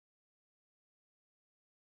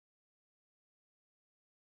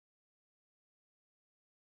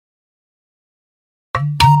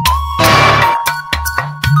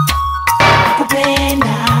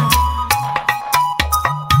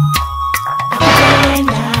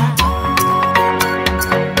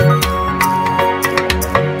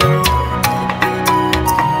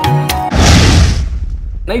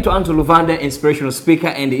Naitwa Luvanda, inspirational speaker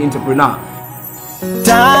and entrepreneur.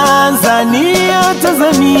 Tanzania,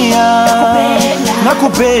 Tanzania,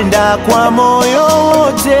 nakupenda kwa moyo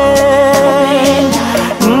wote.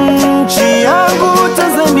 Nchi yangu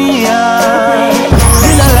Tanzania,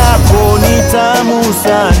 jina lako ni tamu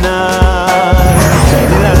sana.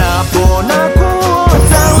 Jina lako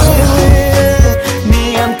nakuota wewe,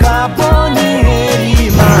 niamkapo ni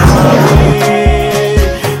heri mama wewe.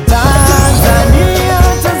 Tanzania,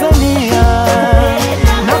 Tanzania,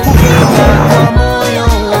 nakupenda kwa moyo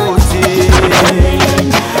wote.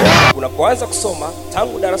 Unapoanza kusoma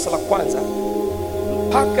tangu darasa la kwanza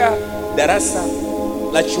mpaka darasa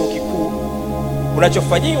la chuo kikuu,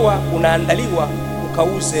 unachofanyiwa unaandaliwa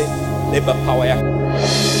ukauze labor power yako.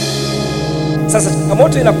 Sasa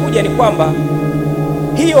changamoto inakuja ni kwamba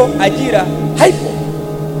hiyo ajira haipo.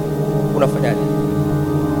 Unafanyaje?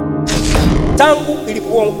 Tangu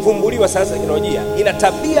ilipovumbuliwa sasa teknolojia ina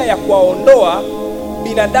tabia ya kuwaondoa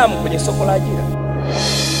binadamu kwenye soko la ajira.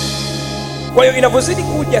 Kwa hiyo inavyozidi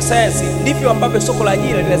kuja sayansi ndivyo ambavyo soko la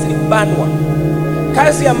ajira linazidi kubanwa.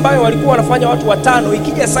 Kazi ambayo walikuwa wanafanya watu watano,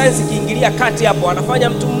 ikija sayansi kiingilia kati hapo anafanya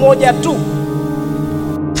mtu mmoja tu.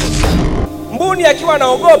 Mbuni akiwa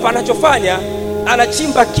anaogopa anachofanya,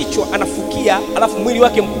 anachimba kichwa, anafukia, alafu mwili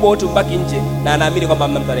wake mkubwa wote ubaki nje na anaamini kwamba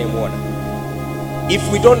mtu anayemuona.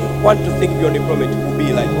 If we don't want to think beyond employment, we'll be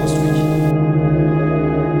like ostrich.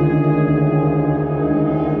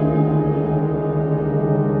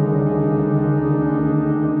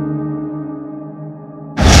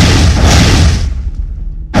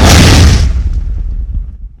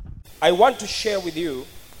 I want to share with you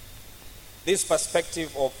this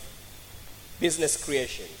perspective of business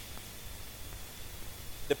creation.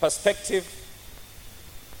 The perspective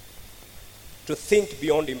to think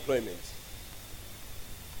beyond employment.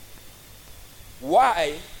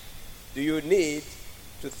 Why do you need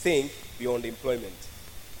to think beyond employment?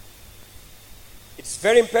 It's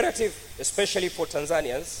very imperative, especially for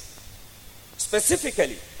Tanzanians,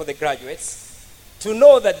 specifically for the graduates, to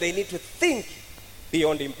know that they need to think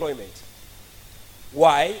beyond employment.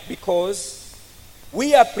 Why? Because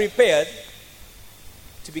we are prepared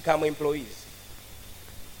to become employees.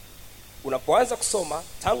 Unapoanza kusoma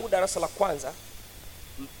tangu darasa la kwanza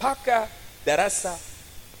mpaka darasa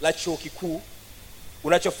la chuo kikuu,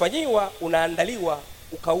 unachofanyiwa unaandaliwa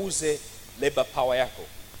ukauze labor power yako.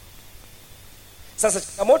 Sasa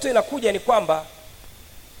changamoto inakuja ni kwamba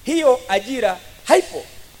hiyo ajira haipo.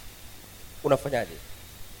 Unafanyaje?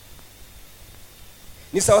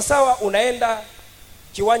 Ni sawasawa unaenda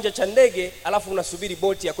kiwanja cha ndege alafu unasubiri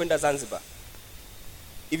boti ya kwenda Zanzibar.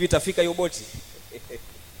 Hivi itafika hiyo boti?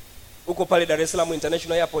 Uko pale Dar es Salaam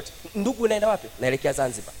International Airport, ndugu unaenda wapi? Naelekea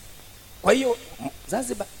Zanzibar. Kwa hiyo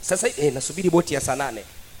Zanzibar sasa nasubiri boti ya saa 8.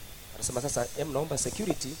 Anasema sasa naomba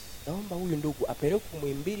security, naomba huyu ndugu apeleke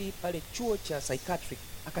Muhimbili pale chuo cha psychiatric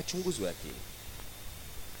akachunguzwe akili.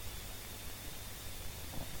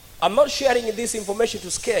 I'm not sharing this information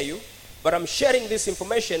to scare you, but I'm sharing this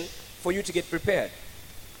information for you to get prepared.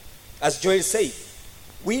 As Joel said,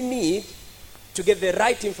 we need to get the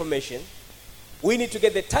right information. We need to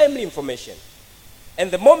get the timely information.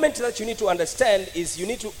 And the moment that you need to understand is you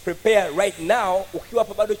need to prepare right now ukiwa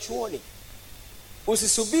hapa bado chuoni.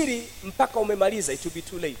 Usisubiri mpaka umemaliza, it will be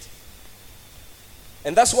too late.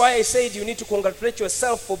 And that's why I said you need to congratulate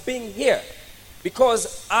yourself for being here.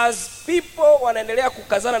 Because as people wanaendelea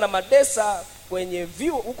kukazana na madesa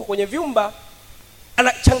huko kwenye vyumba,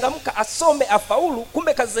 anachangamka asome afaulu,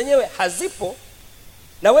 kumbe kazi zenyewe hazipo,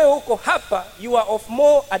 na wewe uko hapa, you are of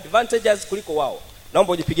more advantages kuliko wao.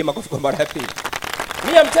 Naomba ujipige makofi kwa mara ya pili.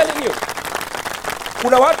 I'm telling you,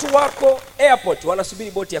 kuna watu wako airport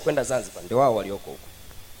wanasubiri boti ya kwenda Zanzibar, ndio wao walioko huko.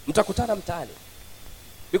 Mtakutana mtaani.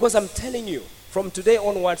 Because I'm telling you, from today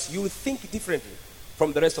onwards you will think differently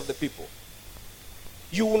from the rest of the people.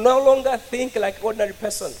 You will no longer think like ordinary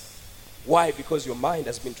person. Why? Because your mind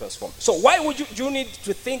has been transformed. So why would you need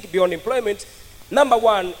to think beyond employment? Number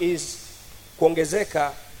one is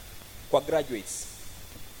kuongezeka kwa graduates.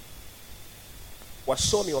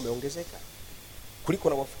 Wasomi wameongezeka kuliko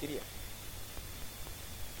unavyofikiria.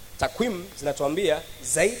 Takwimu zinatuambia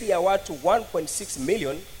zaidi ya watu 1.6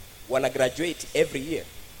 million wana graduate every year.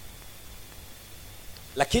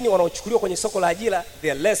 Lakini wanaochukuliwa kwenye soko la ajira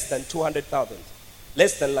they are less than 200,000.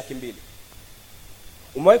 Less than 200,000.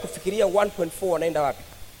 Umewahi kufikiria 1.4 wanaenda wapi?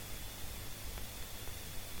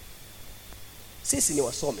 Sisi ni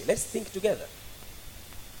wasomi. Let's think together.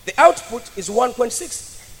 The output is 1.6.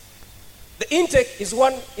 The intake is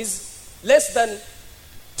less than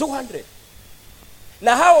 200.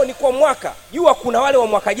 Na hao ni kwa mwaka. Jua kuna wale wa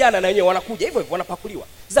mwaka jana na wenyewe wanakuja hivyo hivyo wanapakuliwa.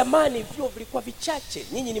 Zamani vyuo vilikuwa vichache.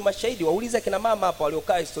 Nyinyi ni mashahidi, waulize kina mama hapa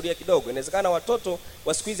waliokaa historia kidogo. Inawezekana watoto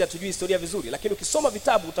wa siku hizi hatujui historia vizuri, lakini ukisoma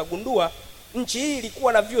vitabu utagundua nchi hii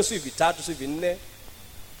ilikuwa na vyuo si vitatu si vinne.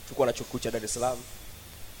 Tulikuwa na chuo kikuu cha Dar es Salaam,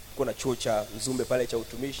 tulikuwa na chuo cha Mzumbe pale cha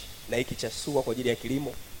utumishi, na hiki cha SUA kwa ajili ya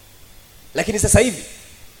kilimo. Lakini sasa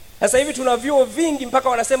hivi tuna vyuo vingi mpaka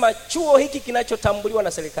wanasema chuo hiki kinachotambuliwa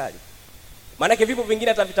na serikali. Maana yake vipo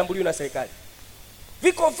vingine hata vitambuliwi na serikali.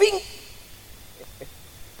 Viko vingi.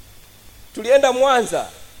 Tulienda Mwanza,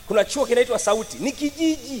 kuna chuo kinaitwa Sauti. Ni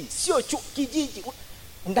kijiji, sio chuo, kijiji.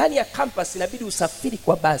 Ndani ya campus inabidi usafiri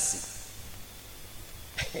kwa basi.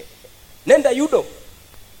 Nenda Yudo,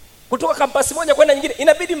 kutoka campus moja kwenda nyingine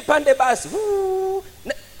inabidi mpande basi.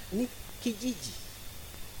 Ni kijiji.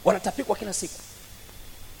 Wanatapikwa kila siku.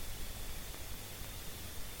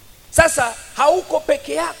 Sasa hauko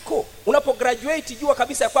peke yako. Unapo graduate jua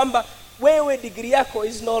kabisa kwamba wewe degree yako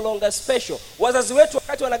is no longer special. Wazazi wetu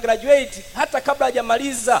wakati wana graduate, hata kabla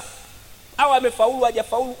hajamaliza au amefaulu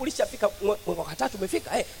hajafaulu, ulishafika mwaka 3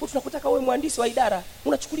 umefika, tunakutaka wewe mhandisi wa idara,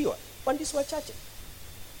 unachukuliwa mhandisi wa chache.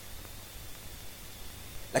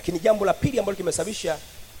 Lakini jambo la pili ambalo kimesababisha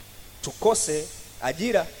tukose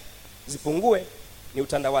ajira zipungue ni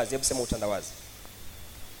utandawazi. Hebu sema utandawazi.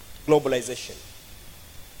 Globalization.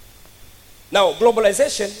 Now,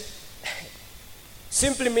 globalization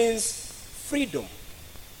simply means freedom.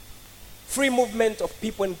 Free movement of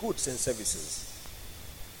people and goods and services.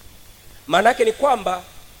 Maana yake ni kwamba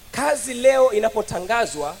kazi leo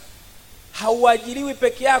inapotangazwa hauajiriwi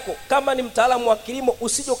peke yako. Kama ni mtaalamu wa kilimo,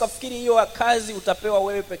 usije ukafikiri hiyo kazi utapewa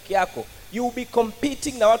wewe peke yako. You will be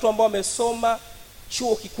competing na watu ambao wamesoma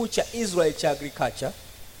chuo kikuu cha Israel cha agriculture,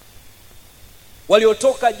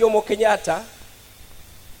 waliotoka Jomo Kenyatta,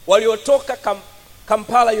 waliotoka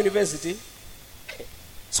Kampala University.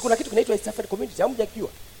 Sikuna kitu kinaitwa East African Community, hamjajua.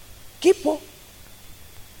 Kipo.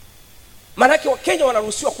 Maana yake wa Kenya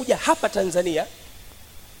wanaruhusiwa kuja hapa Tanzania,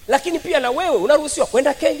 lakini pia na wewe unaruhusiwa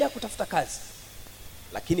kwenda Kenya kutafuta kazi.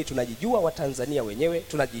 Lakini tunajijua wa Tanzania wenyewe,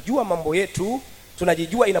 tunajijua mambo yetu,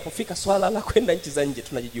 tunajijua inapofika swala la kwenda nchi za nje,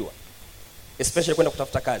 tunajijua. Especially kwenda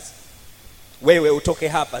kutafuta kazi. Wewe utoke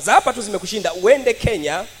hapa, za hapa tu zimekushinda, uende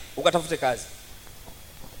Kenya ukatafute kazi.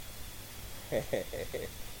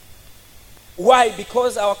 Why?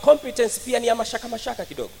 Because our competence pia ni ya mashaka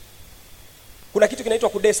kidogo. Kuna kitu kinaitwa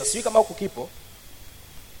kudesa, sijui kama huko kipo.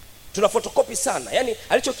 Tuna photocopy sana. Yaani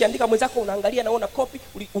alichokiandika mwenzako unaangalia naona copy,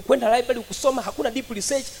 ukwenda library ukusoma, hakuna deep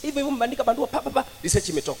research. Hivyo mbandika bandua research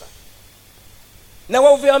imetoka. Na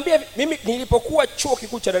wao viambia, mimi nilipokuwa chuo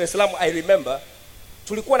kikuu cha Dar es Salaam, I remember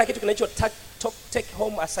tulikuwa na kitu kinaitwa take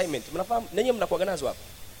home assignment. Mnafahamu? Nenyewe mnakuwa nazo hapo.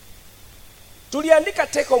 Tuliandika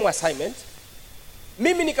take home assignment.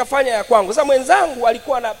 Mimi nikafanya ya kwangu. Sasa mwenzangu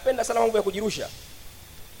alikuwa anapenda sana mambo ya kujirusha.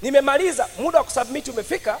 Nimemaliza, muda wa kusubmit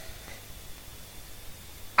umefika.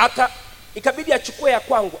 Ikabidi achukue ya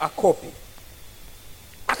kwangu akopi.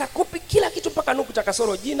 Akakopi kila kitu mpaka nukta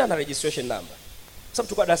kasoro jina na registration number. Sababu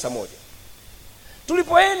tulikuwa darasa moja.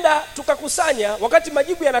 Tulipoenda tukakusanya, wakati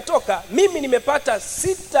majibu yanatoka, mimi nimepata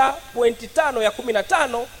 6.5 ya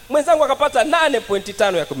 15, mwenzangu akapata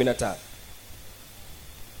 8.5 ya 15.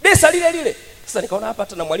 Desa lile. Sasa nikaona hapa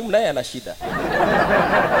hata na mwalimu naye ana shida.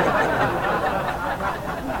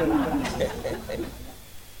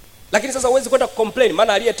 Lakini sasa huwezi kwenda complain,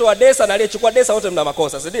 maana aliyetoa desa na aliyechukua desa wote mna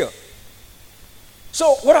makosa, si ndio?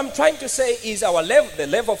 So what I'm trying to say is the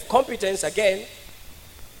level of competence again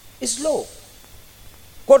is low.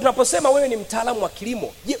 Kwa tunaposema wewe ni mtaalamu wa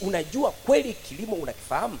kilimo, je, unajua kweli kilimo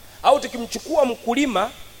unakifahamu? Au tukimchukua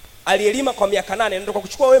mkulima aliyelima kwa miaka 8 ndio kwa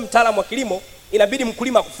kuchukua wewe mtaalamu wa kilimo, inabidi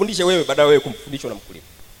mkulima akufundishe wewe badala wewe kumfundishwa na mkulima.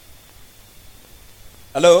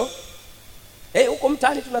 Hello? Huko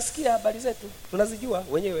mtaani tunasikia habari zetu, tunazijua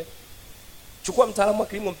wenyewe. Chukua mtaalamu wa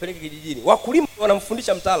kilimo mpeleke kijijini. Wakulima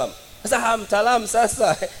wanamfundisha mtaalamu. Sasa mtaalamu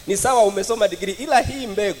sasa ni sawa umesoma degree, ila hii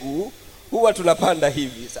mbegu huwa tunapanda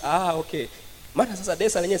hivi. Okay. Maana sasa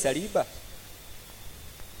desa lenyewe aliiba.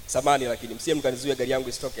 Samani lakini msie mkanizuia gari yangu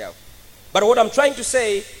isitoke hapo. But what I'm trying to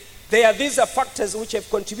say, these are factors which have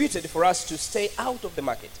contributed for us to stay out of the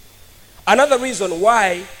market. Another reason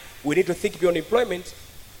why we need to think beyond employment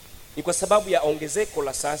ni kwa sababu ya ongezeko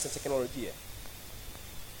la science and technology.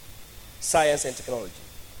 Science and technology.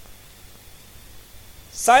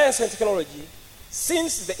 Science and technology,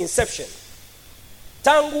 since the inception,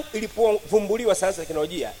 tangu ilipovumbuliwa science and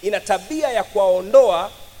teknolojia, ina tabia ya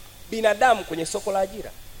kuwaondoa binadamu kwenye soko la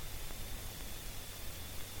ajira.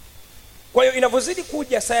 Kwa hiyo inavyozidi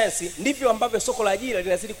kuja sayansi, ndivyo ambavyo soko la ajira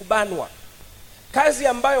linazidi kubanwa. kazi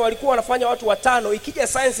ambayo walikuwa wanafanya watu 5, ikija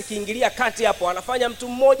science kiingilia kati hapo anafanya mtu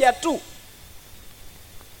mmoja tu.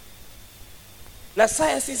 Na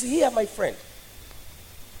science is here, my friend.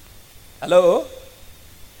 Hello?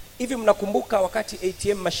 Hivi mnakumbuka wakati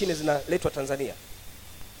ATM machine zinaletwa Tanzania?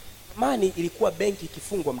 Zamani ilikuwa benki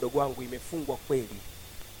ikifungwa, mdogo wangu, imefungwa kweli.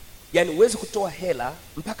 Yaani uwezi kutoa hela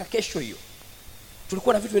mpaka kesho hiyo.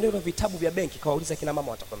 Tulikuwa na vitu vinaitwa vitabu vya benki, kawauliza kina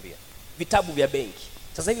mama watakwambia. Vitabu vya benki.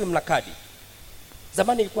 Sasa hivi mna kadi.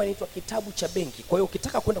 Zamani ilikuwa inaitwa kitabu cha benki. Kwa hiyo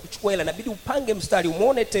ukitaka kwenda kuchukua hela inabidi upange mstari,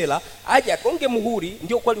 umuone tela, aje akonge muhuri,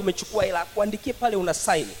 ndio kweli umechukua hela, kuandikie pale una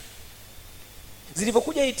sign.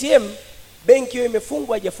 Zilivyokuja ATM, benki hiyo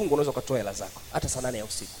imefungwa haijafungwa, unaweza kutoa hela zako hata saa 8 ya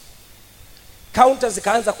usiku. Counter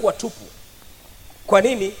zikaanza kuwa tupu. Kwa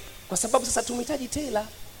nini? Kwa sababu sasa tumehitaji tela.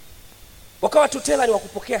 Wakawa tu tela ni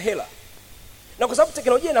wakupokea hela. Na kwa sababu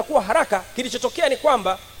teknolojia inakuwa haraka, kilichotokea ni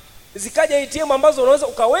kwamba zikaja ATM ambazo unaweza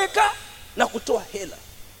ukaweka na kutoa hela.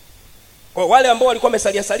 Kwa wale ambao walikuwa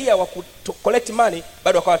wamesalia wa collect money,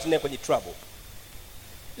 bado wakawa tena kwenye trouble.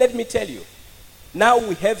 Let me tell you, now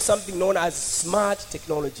we have something known as smart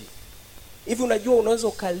technology. Hivi unajua unaweza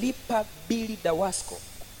ukalipa bili Dawasco.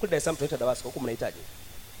 Kule Dar es Salaam tunaita Dawasco, huko mnahitaji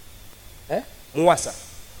Muwasa.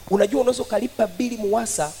 Unajua unaweza ukalipa bili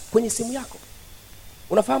Muwasa kwenye simu yako.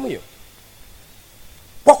 Unafahamu hiyo?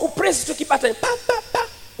 Kwa kupress tu kibutton, pa pa pa,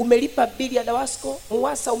 umelipa bili ya Dawasco,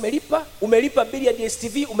 Muwasa umelipa bili ya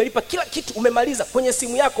DSTV, umelipa kila kitu, umemaliza kwenye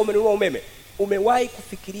simu yako, umenunua umeme. Umewahi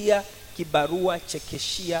kufikiria kibarua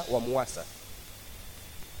chekeshia wa Muwasa?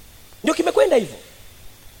 Ndio kimekwenda hivyo.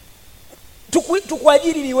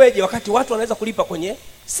 Tukuajiri liweje wakati watu wanaweza kulipa kwenye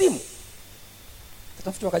simu?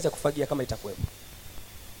 Tutafuta kazi ya kufagia kama itakuwepo.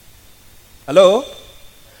 Hello?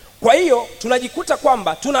 Kwa hiyo tunajikuta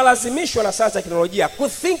kwamba tunalazimishwa na sasa teknolojia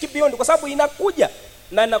kuthink beyond, kwa sababu inakuja,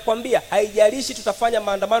 na nakwambia haijalishi tutafanya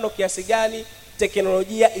maandamano kiasi gani,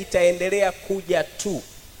 teknolojia itaendelea kuja tu.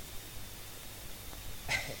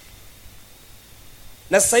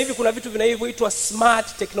 Na sasa hivi kuna vitu vinavyoitwa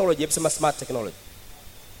smart technology. Hebu sema smart technology.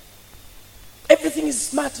 Everything is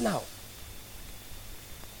smart now.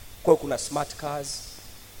 Kwa kuna smart cars,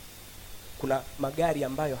 kuna magari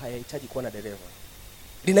ambayo hayahitaji kuwa na dereva.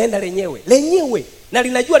 Linaenda lenyewe na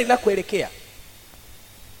linajua linakoelekea.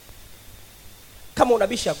 Kama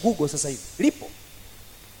unabisha Google sasa hivi, lipo.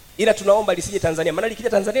 Ila tunaomba lisije Tanzania, maana likija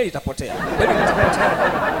Tanzania litapotea.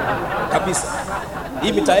 Kabisa.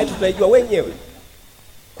 Hii mitaa yetu tunaijua wenyewe.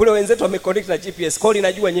 Kule wenzetu wameconnect na GPS, kwa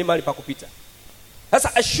linajua yenyewe mahali pa kupita.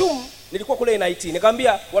 Sasa assume nilikuwa kule NIT,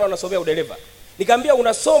 nikamwambia wala unasomea udereva. Nikamwambia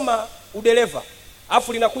unasoma udereva,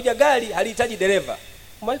 afu linakuja gari halihitaji dereva.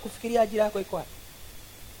 Umewahi kufikiria ajira yako iko wapi?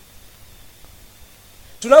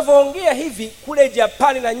 Tunavyoongea hivi, kule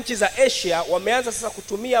Japani na nchi za Asia wameanza sasa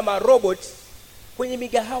kutumia marobot kwenye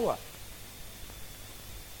migahawa.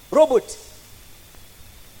 Robot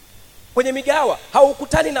kwenye migahawa,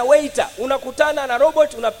 haukutani na waiter, unakutana na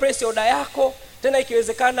robot, una press order yako, tena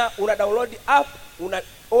ikiwezekana una download app, una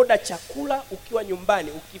order chakula ukiwa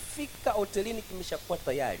nyumbani, ukifika hotelini kimeshakuwa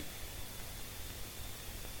tayari.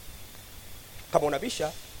 Kama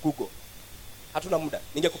unabisha Google, hatuna muda,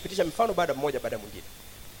 ningekupitisha mifano baada mwingine.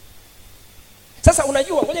 Sasa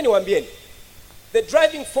unajua, ngoja niwaambieni, the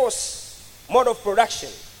driving force mode of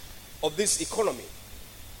production of this economy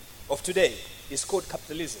of today is called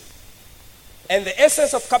capitalism. And the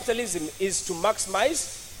essence of capitalism is to maximize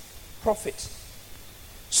profit.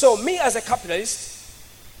 So me as a capitalist,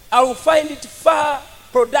 I will find it far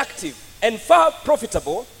productive and far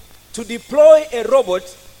profitable to deploy a robot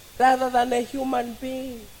rather than a human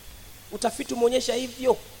being. Utafiti umeonyesha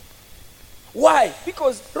hivyo. Why?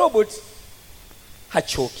 Because robot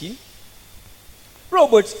hachoki.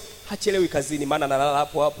 Robot hachelewi kazini maana analala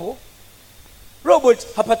hapo hapo.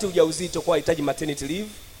 Robot hapati ujauzito kwa hitaji maternity leave.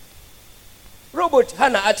 Robot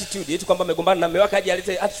hana attitude eti kwamba amegombana na mume wake aje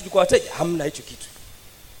alete attitude kwa wateja. Hamna hicho kitu.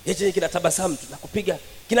 Yeye kinatabasamu tu na kupiga.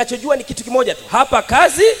 Kinachojua ni kitu kimoja tu. Hapa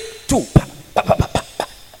kazi tu.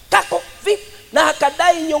 Kako vipi? Na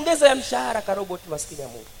akadai nyongeza ya mshahara ka robot, maskini ya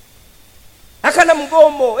Mungu. Hakana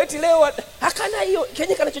mgomo, eti leo hakana hiyo.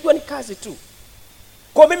 Kenye kanachojua ni kazi tu.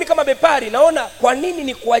 Kwa mimi kama bepari naona kwa nini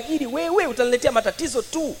ni kuajiri wewe, utaniletea matatizo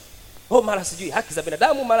tu. Mara sijui haki za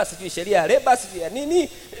binadamu, mara sijui sheria ya leba, sijui ya nini,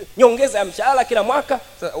 nyongeza ya mshahara kila mwaka,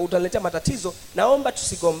 utaniletea matatizo. Naomba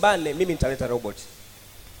tusigombane, mimi nitaleta robot.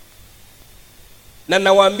 Na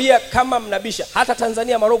nawaambia kama mnabisha, hata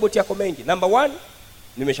Tanzania marobot yako mengi. Number 1,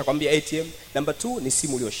 nimeshakwambia ATM. Number 2 ni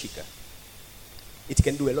simu ulioshika. It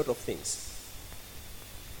can do a lot of things.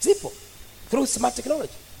 Zipo through smart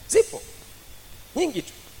technology. Zipo nyingi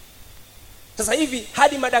tu. Sasa hivi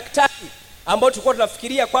hadi madaktari ambao tulikuwa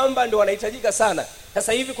tunafikiria kwamba ndio wanahitajika sana.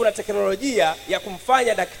 Sasa hivi kuna teknolojia ya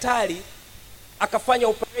kumfanya daktari akafanya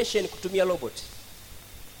operation kutumia robot.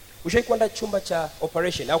 Ushawahi kwenda chumba cha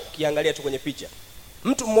operation au kukiangalia tu kwenye picha?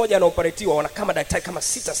 Mtu mmoja anaoperatiwa wana kama daktari kama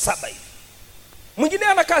 6 7 hivi. Mwingine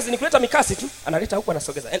ana kazi ni kuleta mikasi tu, analeta huko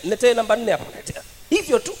anasogeza. Niletee namba 4 hapo.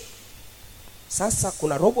 Hivyo tu. Sasa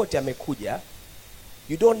kuna robot amekuja.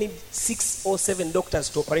 You don't need 6 or 7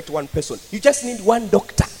 doctors to operate one person. You just need one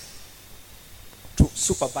doctor to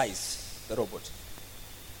supervise the robot.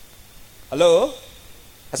 Hello?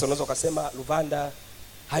 Sasa unaweza ukasema Luvanda,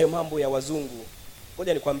 hayo mambo ya wazungu.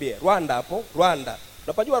 Ngoja nikwambie, Rwanda hapo, Rwanda.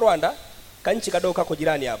 Unapajua Rwanda? Kanchi kadogo kako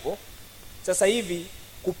jirani hapo. Sasa hivi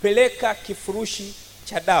kupeleka kifurushi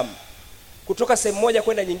cha damu kutoka sehemu moja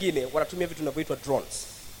kwenda nyingine wanatumia vitu vinavyoitwa drones.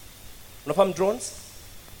 Unafahamu drones?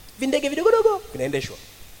 Vindege vidogo vinaendeshwa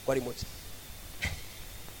kwa remote.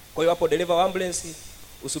 Kwa hiyo hapo dereva wa ambulance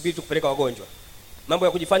usubiri tu kupeleka wagonjwa. Mambo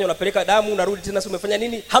ya kujifanya unapeleka damu unarudi tena, si umefanya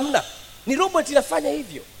nini? Hamna. Ni robot inafanya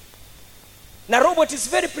hivyo. Na robot is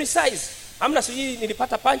very precise. Hamna sijui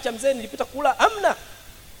nilipata pancha mzee nilipita kula, hamna.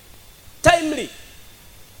 Timely.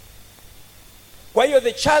 Kwa hiyo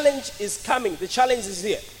the challenge is coming. The challenge is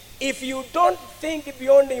here. If you don't think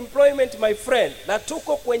beyond employment, my friend, na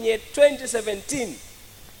tuko kwenye 2017,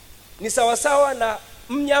 ni sawasawa na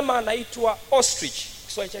mnyama anaitwa ostrich.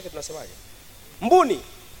 Kiswahili chake tunasemaje? Mbuni.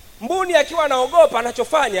 Mbuni akiwa anaogopa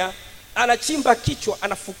anachofanya, anachimba kichwa,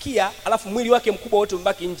 anafukia, alafu mwili wake mkubwa wote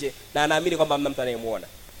umbaki nje na anaamini kwamba hamna mtu anayemuona.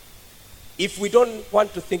 If we don't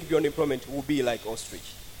want to think beyond employment, we will be like ostrich.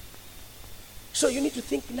 So you need to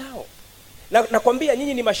think now. Nakwambia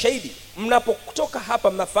nyinyi ni mashahidi. Mnapotoka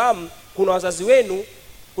hapa mnafahamu kuna wazazi wenu,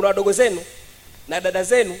 kuna wadogo zenu na dada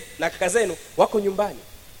zenu na kaka zenu wako nyumbani.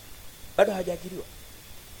 Bado hawajaajiriwa.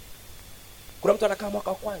 Kuna mtu anakaa mwaka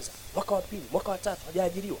wa kwanza, mwaka wa pili, mwaka wa tatu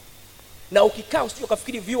hajaajiriwa. Na ukikaa usije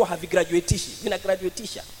ukafikiri vyuo havigraduatishi, vina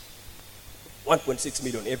graduatisha. 1.6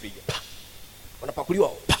 million every year.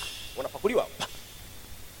 Wanapakuliwa, wanapakuliwa.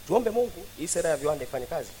 Tuombe Mungu hii sera ya viwanda ifanye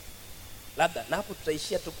kazi. Labda na hapo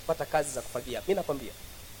tutaishia tu kupata kazi za kufagia. Mimi nakwambia.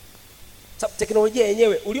 Sababu teknolojia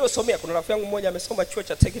yenyewe uliosomea, kuna rafiki yangu mmoja amesoma chuo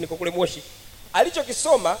cha technical kule Moshi.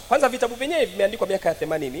 Alichokisoma, kwanza vitabu vyenyewe vimeandikwa miaka ya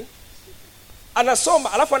 80.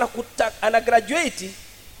 Anasoma alafu ana graduate,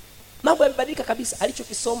 mambo yamebadilika kabisa.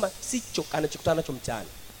 Alichokisoma sicho anachokutana nacho mtaani.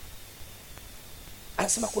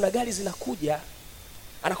 Anasema kuna gari zinakuja,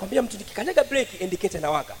 anakwambia mtu nikikanyaga brake indicator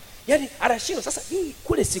inawaka. Yaani anashindwa sasa, hii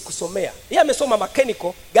kule sikusomea. Yeye amesoma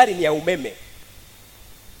mechanical, gari ni ya umeme.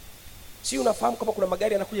 Si unafahamu kama kuna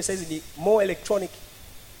magari yanakuja saizi ni more electronic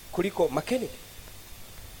kuliko mechanic?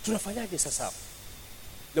 Tunafanyaje sasa hapo?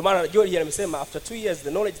 Ndio maana George amesema after 2 years the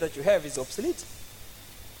knowledge that you have is obsolete.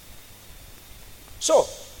 So,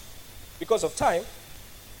 because of time,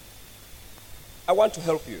 I want to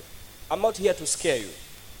help you. I'm not here to scare you.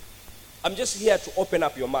 I'm just here to open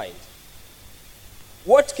up your mind.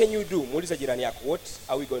 What can you do? Muuliza jirani yako, what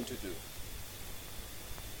are we going to do?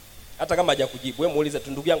 Hata kama hajakujibu, wewe muuliza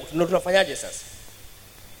tu, ndugu yangu, tunafanyaje sasa?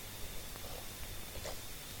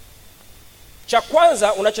 Cha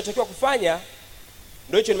kwanza unachotakiwa kufanya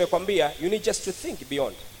ndio hicho nimekwambia, you need just to think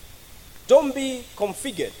beyond. Don't be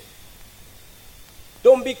configured.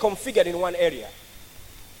 Don't be configured in one area.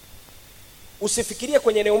 Usifikirie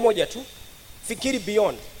kwenye eneo moja tu, fikiri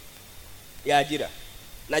beyond ya ajira.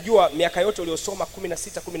 Najua miaka yote uliosoma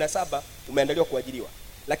 16, 17 umeandaliwa kuajiriwa.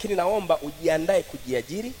 Lakini naomba ujiandae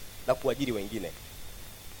kujiajiri na kuajiri wengine.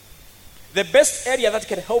 The best area that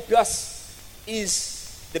can help us is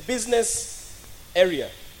the business area.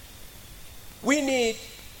 We need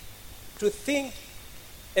to think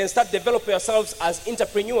and start developing ourselves as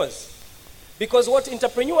entrepreneurs. Because what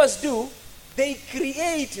entrepreneurs do, they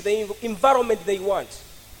create the environment they want.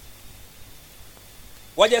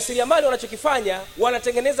 Wajasiriamali wanachokifanya,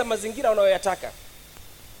 wanatengeneza mazingira wanayoyataka.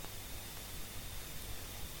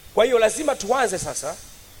 Kwa hiyo lazima tuanze sasa.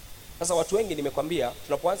 Sasa watu wengi nimekwambia,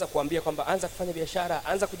 tunapoanza kuambia kwamba anza kufanya biashara,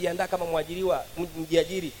 anza kujiandaa kama mwajiriwa,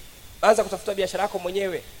 mjiajiri, anza kutafuta biashara yako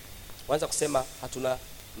mwenyewe. Waanza kusema hatuna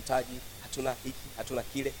mtaji, hatuna hiki, hatuna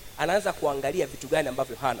kile. Anaanza kuangalia vitu gani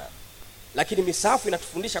ambavyo hana. Lakini misafu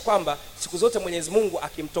inatufundisha kwamba siku zote Mwenyezi Mungu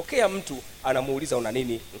akimtokea mtu anamuuliza una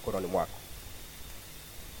nini mkononi mwako.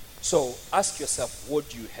 So ask yourself,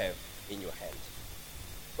 what do you have in your hand?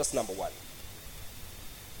 That's number 1.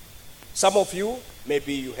 Some of you,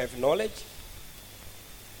 maybe you have knowledge.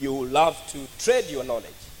 You love to trade your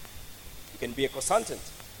knowledge. You can be a consultant.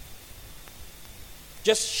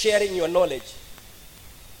 Just sharing your knowledge.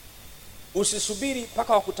 Usisubiri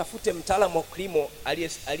mpaka wakutafute mtaalamu wa kilimo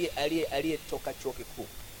aliyetoka chuo kikuu.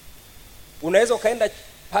 Unaweza ukaenda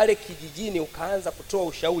pale kijijini ukaanza kutoa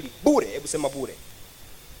ushauri bure. Hebu sema bure.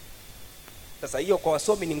 Sasa hiyo kwa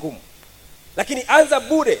wasomi ni ngumu, lakini anza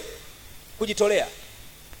bure kujitolea.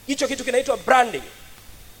 Hicho kitu kinaitwa branding.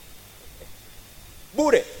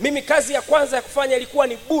 Bure. Mimi kazi ya kwanza ya kufanya ilikuwa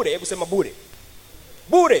ni bure. Hebu sema bure.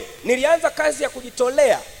 Bure. Nilianza kazi ya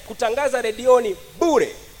kujitolea kutangaza redioni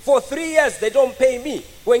bure. For 3 years they don't pay me.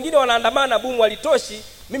 Wengine wanaandamana bumu walitoshi,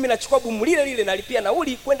 mimi nachukua bumu lile lile nalipia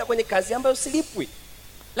nauli kwenda kwenye kazi ambayo silipwi.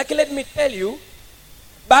 Lakini let me tell you,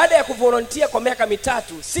 baada ya kuvolunteer kwa miaka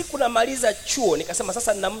 3, siku namaliza chuo nikasema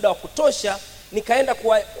sasa nina muda wa kutosha, nikaenda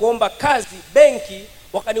kuomba kazi benki.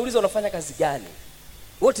 Wakaniuliza unafanya kazi gani?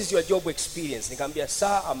 What is your job experience? Nikamwambia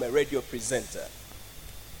sir, I'm a radio presenter.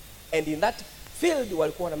 And in that field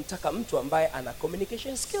walikuwa wanamtaka mtu ambaye ana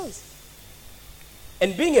communication skills.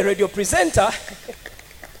 And being a radio presenter,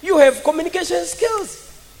 you have communication skills.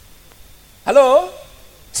 Hello?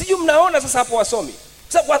 Sijui mnaona sasa hapo wasomi.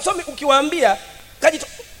 Sasa wasomi ukiwaambia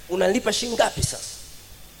unalipa shilingi ngapi sasa?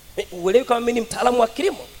 Uelewi kama mimi ni mtaalamu wa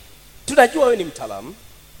kilimo? Tunajua wewe ni mtaalamu.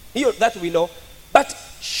 Hiyo that we know. But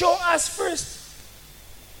show us first.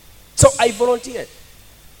 So I volunteered.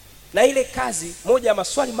 Na ile kazi, moja ya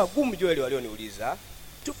maswali magumu Joel walioniuliza,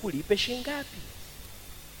 tukulipe shilingi ngapi?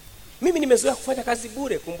 Mimi nimezoea kufanya kazi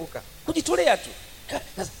bure, kumbuka. Kujitolea tu.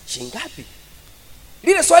 Sasa shilingi ngapi?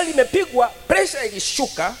 Lile swali limepigwa, pressure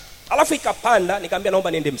ilishuka, alafu ikapanda, nikamwambia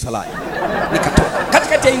naomba niende msalani. Nikatoka.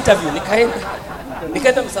 Katikati ya interview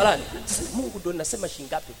nikaenda msalani. Sasa Mungu ndo ninasema shilingi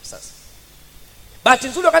ngapi sasa? Bahati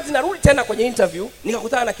nzuri wakati narudi tena kwenye interview,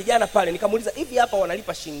 nikakutana na kijana pale, nikamuuliza hivi hapa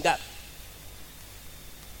wanalipa shilingi ngapi?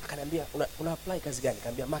 Akaniambia una apply kazi gani?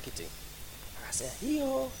 Nikamwambia marketing. Akasema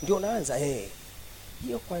hiyo ndio unaanza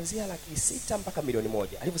hiyo kuanzia 600,000 mpaka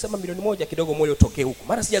 1,000,000. Aliposema 1,000,000 kidogo moyo utokee huko.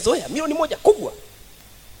 Maana sijazoea 1,000,000 kubwa.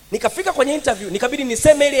 Nikafika kwenye interview, nikabidi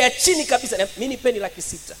niseme ile ya chini kabisa, mimi nipeni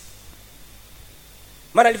 600,000.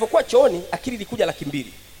 Maana nilipokuwa chooni akili ilikuja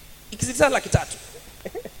 200,000. Ikizidi 300,000.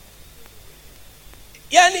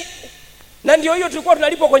 Yaani na ndio hiyo tulikuwa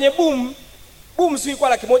tunalipwa kwenye boom sio kwa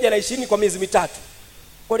 120,000 kwa miezi 3.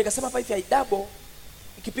 Kwa nikasema hapa hivi double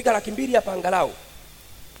ikipiga 200,000 hapa angalau.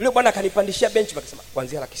 Yule bwana akanipandishia benchmark akasema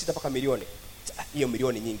kuanzia 600,000 mpaka 1,000,000. Hiyo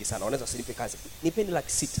milioni nyingi sana. Wanaweza usinipe kazi. Nipeni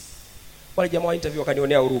 600,000. Wale jamaa wa interview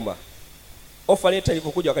wakanionea huruma. Offer letter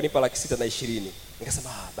ilipokuja wakanipa 620,000.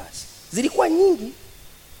 Nikasema basi. Zilikuwa nyingi.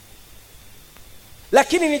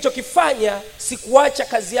 Lakini nilichokifanya sikuacha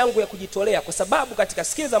kazi yangu ya kujitolea, kwa sababu katika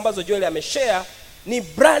skills ambazo Joel ameshare ni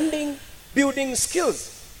branding, building skills.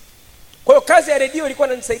 Kwa hiyo kazi ya radio ilikuwa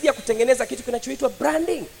inanisaidia kutengeneza kitu kinachoitwa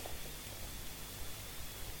branding.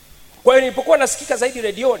 Kwa hiyo nilipokuwa nasikika zaidi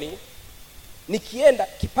redioni, nikienda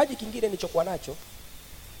kipaji kingine nilichokuwa nacho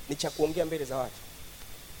ni cha kuongea mbele za watu.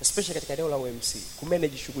 Especially katika eneo la OMC,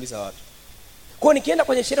 kumanage shughuli za watu. Kwa hiyo nikienda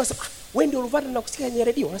kwenye sherehe wasema, wewe ndio Luvanda nakusikia kwenye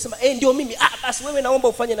redio. Wanasema, ndio mimi. Basi wewe naomba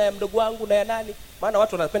ufanye na ya mdogo wangu na ya nani? Maana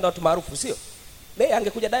watu wanapenda watu maarufu, sio? Leo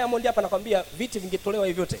angekuja Diamond hapa nakwambia viti vingetolewa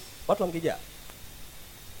hivi vyote. Watu wangejaa.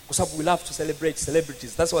 Kwa sababu we love to celebrate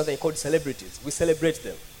celebrities. That's why they call celebrities. We celebrate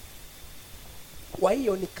them. Kwa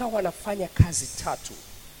hiyo nikawa nafanya kazi 3.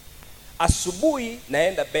 Asubuhi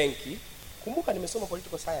naenda benki. Kumbuka nimesoma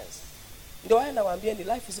political science. Ndio haya nawaambia ni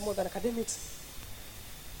life is more than academics.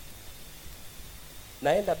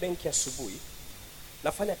 Naenda benki asubuhi,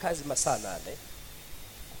 nafanya kazi masaa 8.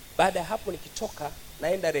 Baada ya hapo nikitoka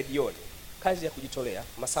naenda redioni, kazi ya kujitolea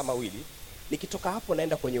masaa 2. Nikitoka hapo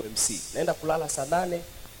naenda kwenye OMC, naenda kulala saa 8,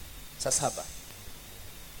 saa 7.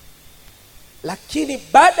 Lakini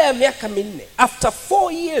baada ya miaka 4, after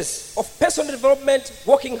 4 years of personal development,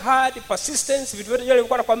 working hard, persistence, vitu vyote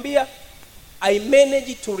nilikuwa nakwambia, I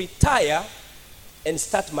managed to retire and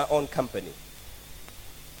start my own company.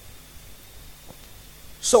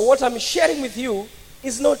 So what I'm sharing with you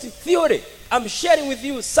is not theory. I'm sharing with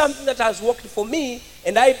you something that has worked for me,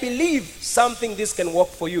 and I believe something this can work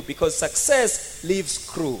for you, because success leaves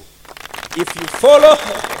crew. If you follow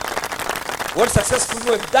what successful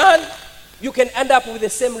people have done, you can end up with the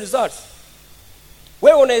same results.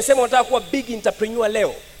 Wewe unayesema unataka kuwa big entrepreneur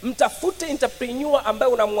leo, mtafute entrepreneur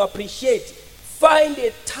ambaye unamuappreciate. Find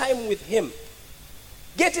a time with him.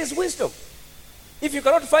 Get his wisdom. If you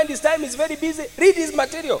cannot find his time, he's very busy, read his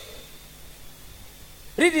material.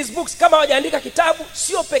 Read his books. Kama hajaandika kitabu,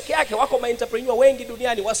 sio peke yake, wako ma-entrepreneur wengi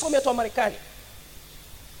duniani, wasome hata wa Marekani.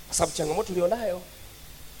 Kwa sababu changamoto tulionayo,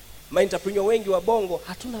 ma-entrepreneur wengi wa Bongo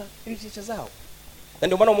hatuna literature zao. Na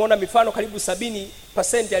ndio maana umeona mifano karibu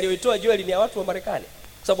 70% aliyoitoa Joel ni ya watu wa Marekani.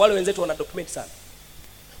 Kwa sababu wale wenzetu wana document sana.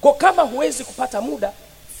 Kwa kama huwezi kupata muda,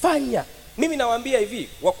 fanya. Mimi nawaambia hivi,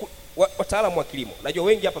 wataalamu wa kilimo. Najua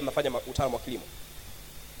wengi hapa mnafanya utaalamu wa kilimo.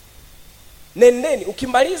 Nendeni,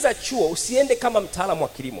 ukimaliza chuo usiende kama mtaalamu wa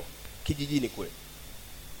kilimo kijijini kule.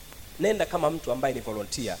 Nenda kama mtu ambaye ni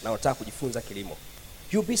volunteer na unataka kujifunza kilimo.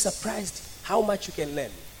 You'll be surprised how much you can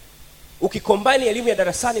learn. Ukikombine elimu ya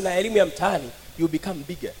darasani na elimu ya mtaani, you become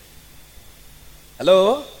bigger.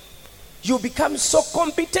 Hello? You become so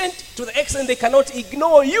competent to the extent they cannot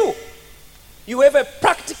ignore you. You have a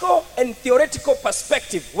practical and theoretical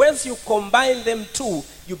perspective. Once you combine them two,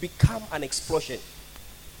 you become an explosion.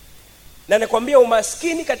 Na nakwambia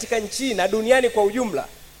umaskini katika nchi na duniani kwa ujumla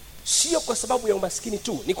sio kwa sababu ya umaskini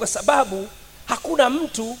tu, ni kwa sababu hakuna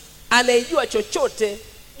mtu anayejua chochote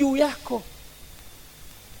juu yako.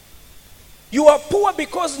 You are poor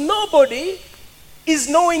because nobody is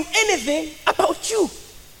knowing anything about you.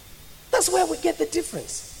 That's where we get the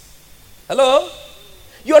difference. Hello?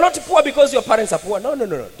 You are not poor because your parents are poor. No.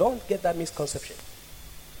 Don't get that misconception.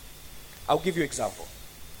 I'll give you an example.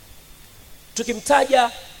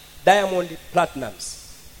 Tukimtaja Diamond Platnumz,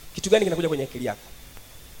 kitu gani kinakuja kwenye akili yako?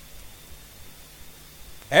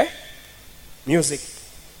 Music.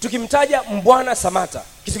 Tukimtaja Mbwana Samata,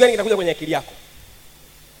 kitu gani kinakuja kwenye akili yako?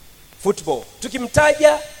 Football.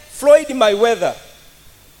 Tukimtaja Floyd Mayweather,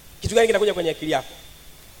 kitu gani kinakuja kwenye akili yako?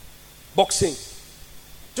 Boxing.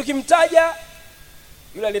 Tukimtaja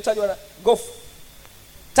yule aliyetajwa na golf,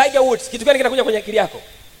 Tiger Woods, kitu gani kinakuja kwenye akili yako?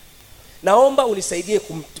 Naomba unisaidie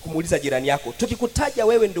kumuuliza jirani yako, tukikutaja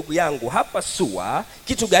wewe ndugu yangu hapa SUA,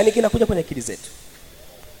 kitu gani kinakuja kwenye akili zetu?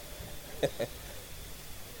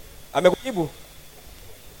 Amekujibu?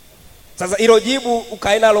 Sasa hilo jibu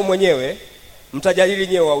ukae nalo mwenyewe, mtajadili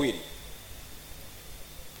nyewe wawili.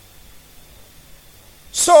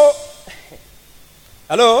 So,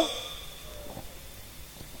 hello?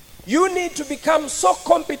 You need to become so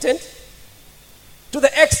competent to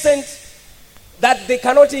the extent that they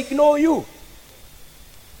cannot ignore you.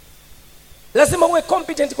 Lazima uwe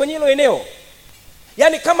competent kwenye hilo eneo.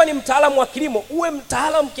 Yaani kama ni mtaalamu wa kilimo, uwe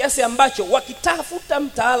mtaalamu kiasi ambacho wakitafuta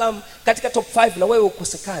mtaalamu katika top 5 na wewe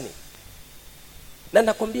ukosekani. Na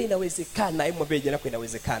nakwambia inawezekana, hebu mwambie jirani yako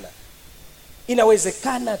inawezekana.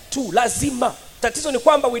 Inawezekana tu, lazima. Tatizo ni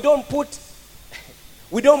kwamba we don't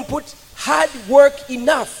put hard work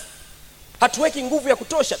enough. Hatuweki nguvu ya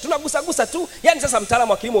kutosha. Tunagusa tu. Yaani sasa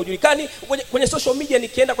mtaalamu wa kilimo hujulikani. Kwenye social media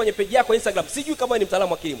nikienda kwenye page yako Instagram, sijui kama ni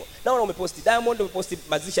mtaalamu wa kilimo. Naona umeposti Diamond, umeposti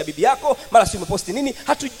mazishi ya bibi yako, mara si umeposti nini?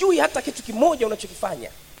 Hatujui hata kitu kimoja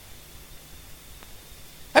unachokifanya.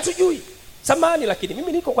 Hatujui. Samahani lakini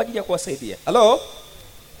mimi niko kwa ajili ya kuwasaidia. Hello?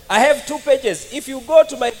 I have 2 pages. If you go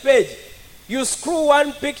to my page, you screw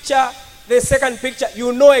one picture, the second picture,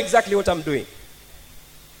 you know exactly what I'm doing.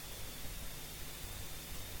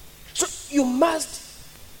 So you must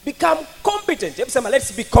become competent. Hebu sema,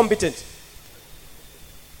 let's be competent.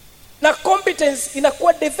 Na competence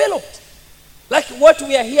inakuwa developed like what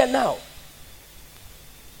we are here now.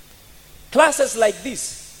 Classes like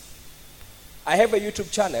this. I have a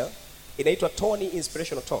YouTube channel inaitwa Tony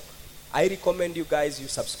Inspirational Talk. I recommend you guys you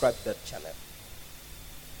subscribe to that channel.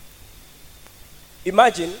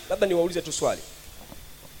 Imagine, labda niwaulize tu swali.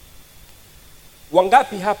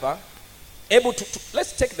 Wangapi hapa able to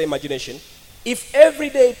let's take the imagination. If every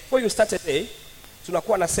day before you start a day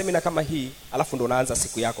tunakuwa na seminar kama hii, alafu ndo unaanza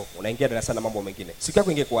siku yako, unaingia darasani na mambo mengine, siku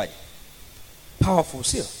yako ingekuwaje? Powerful,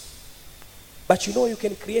 sio? But you know you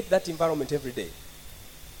can create that environment every day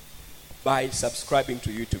by subscribing to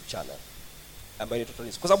YouTube channel ambayo ni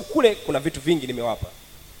Tony, kwa sababu kule kuna vitu vingi nimewapa.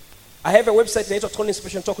 I have a website inaitwa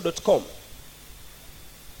tonyinspirationtalk.com.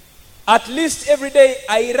 At least every day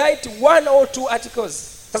I write 1 or 2 articles.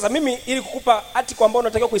 Sasa mimi ili kukupa article ambayo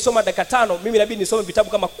unatakiwa kuisoma dakika 5, mimi inabidi nisome vitabu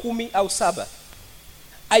kama 10 au 7.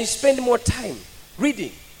 I spend more time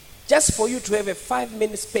reading just for you to have a 5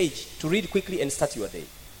 minutes page to read quickly and start your day.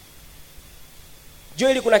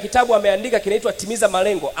 Joeli kuna kitabu ameandika kinaitwa Timiza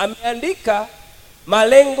Malengo. Ameandika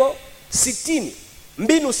malengo 60,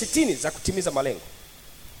 mbinu 60 za kutimiza malengo.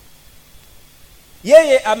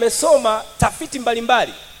 Yeye amesoma tafiti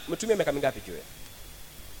mbalimbali. Umetumia miaka mingapi Joeli?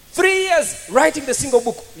 3 years writing the single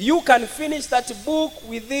book. You can finish that book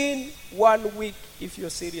within 1 week if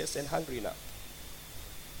you're serious and hungry enough.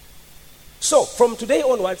 So from today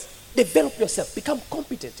onwards, develop yourself, become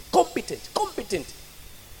competent.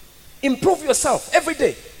 Improve yourself every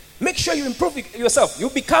day. Make sure you improve yourself. You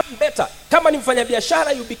become better. Kama ni mfanya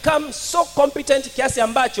biashara, you become so competent kiasi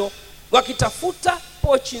ambacho wakitafuta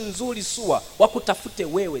pochi nzuri SUA, wakutafute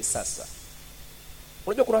wewe sasa.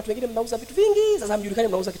 Unajua kuna watu wengine mnauza vitu vingi, sasa hamjulikani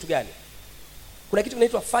mnauza kitu gani. Kuna kitu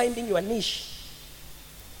kinaitwa finding your niche.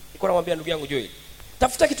 Niko namwambia ndugu yangu Joel,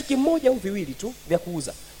 tafuta kitu kimoja au viwili tu vya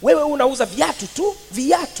kuuza. Wewe unauza viatu tu,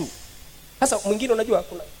 viatu. Sasa mwingine unajua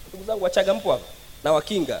kuna ndugu zangu Wachaga mpo hapa na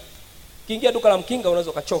Wakinga. Kiingia duka la mkinga unaweza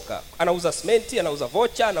ukachoka. Anauza simenti, anauza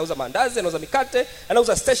vocha, anauza mandazi, anauza mikate,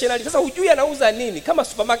 anauza stationery. Sasa hujui anauza nini, kama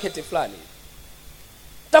supermarket fulani.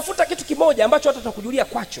 Tafuta kitu kimoja ambacho watu watakujulia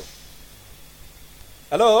kwacho.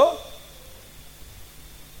 Hello?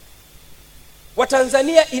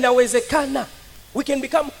 Watanzania inawezekana. We can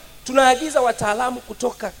become, tunaagiza wataalamu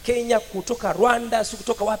kutoka Kenya, kutoka Rwanda, si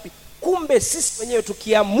kutoka wapi. Kumbe sisi wenyewe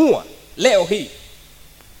tukiamua leo hii,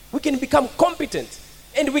 we can become competent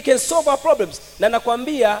and we can solve our problems. Na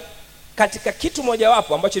nakwambia katika kitu moja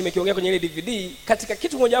wapo ambacho nimekiongea kwenye ile DVD, katika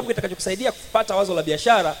kitu moja wapo kitakachokusaidia kupata wazo la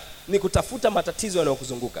biashara ni kutafuta matatizo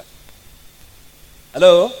yanayokuzunguka.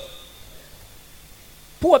 Hello?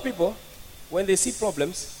 Poor people, when they see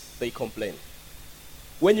problems, they complain.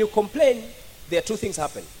 When you complain, there are two things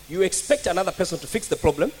happen. You expect another person to fix the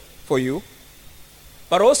problem for you,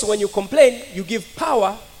 but also when you complain, you give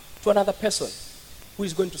power to another person who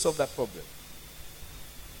is going to solve that problem.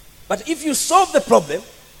 But if you solve the problem,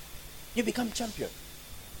 you become champion.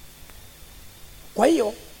 Kwa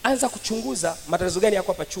hiyo, anza kuchunguza matatizo gani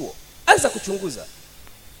yako hapa chuo. Anza kuchunguza.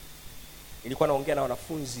 Nilikuwa naongea na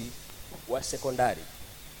wanafunzi wa sekondari.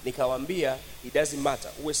 Nikawaambia, it doesn't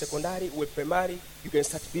matter. Uwe sekondari, uwe primary, you can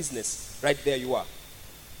start business right there you are.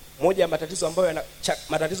 Moja ya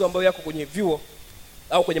matatizo ambayo yako kwenye vyuo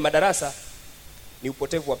au kwenye madarasa ni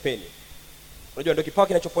upotevu wa peni. Unajua ndio kipawa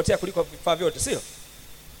kinachopotea kuliko vifaa vyote, sio?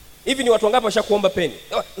 Hivi ni watu wangapi washakuomba peni?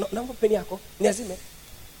 Naomba peni yako, niazime.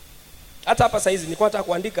 Hata hapa saizi nilikuwa nataka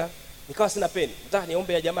kuandika, nikawa sina peni. Nataka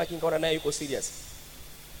niombe ya jamaa kingaona naye yuko serious.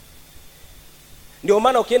 Ndio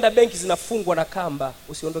maana ukienda benki zinafungwa na kamba,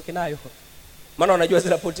 usiondoke nayo. Maana unajua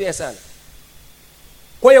zinapotea sana.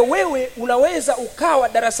 Kwa hiyo wewe unaweza ukawa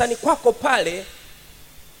darasani kwako pale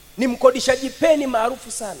ni mkodishaji peni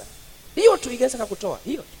maarufu sana. Hiyo tu ingeweza kukutoa,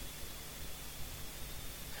 hiyo.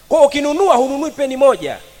 Kwa hiyo ukinunua hununui peni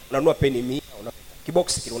moja, unanunua peni 100, unaweka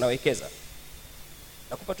kiboksi kile unawekeza.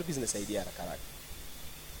 Nakupa tu business idea haraka haraka.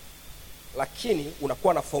 Lakini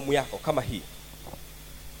unakuwa na fomu yako kama hii.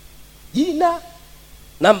 Jina,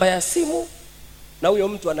 namba ya simu, na huyo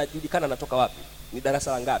mtu anajulikana anatoka wapi, ni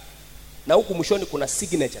darasa la ngapi. Na huku mwishoni kuna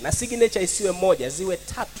signature. Na signature isiwe moja, ziwe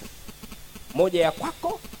 3. Moja ya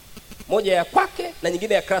kwako, moja ya kwake, na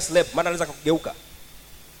nyingine ya class rep, maana anaweza kugeuka.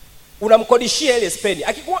 Unamkodishia ile peni.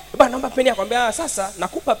 Akikuwa bana naomba peni yako, akwambia sasa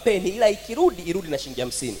nakupa peni ila irudi na shilingi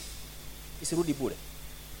 50. Isirudi bure.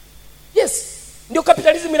 Yes, ndio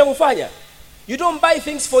capitalism inavyofanya. You don't buy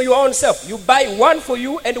things for your own self. You buy one for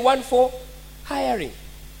you and one for hiring.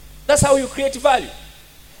 That's how you create value.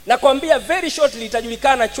 Nakwambia very shortly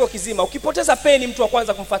itajulikana chuo kizima. Ukipoteza peni mtu wa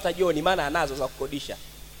kwanza kumfuata John, maana anazo za kukodisha.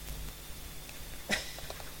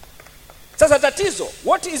 Sasa tatizo,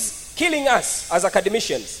 what is killing us as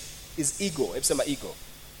academicians is ego. Hebu sema ego.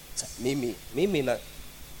 Mimi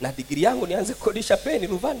na degree yangu nianze kukodisha peni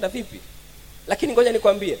Luvanda vipi? Lakini ngoja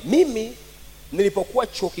nikwambie, mimi nilipokuwa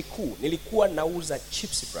chuo kikuu nilikuwa nauza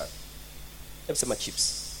chips brother. Hebu sema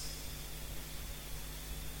chips.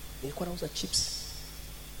 Nilikuwa nauza chips.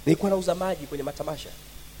 Nilikuwa nauza maji kwenye matamasha.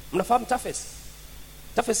 Mnafahamu Tafes?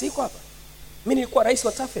 Tafes iko hapa. Mimi nilikuwa rais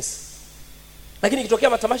wa Tafes. Lakini ikitokea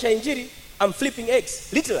matamasha ya Injili, I'm flipping eggs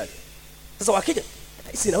literally. Sasa wakija,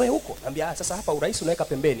 "Isi na wewe huko?" Naambia, "Sasa hapa urais unaweka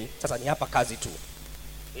pembeni, sasa ni hapa kazi tu."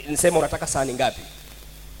 Nisema unataka sahani ngapi?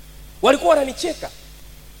 Walikuwa wananicheka.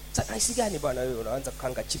 Sasa rais gani bwana wewe unaanza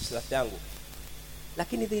kukanga chips rafiki yangu?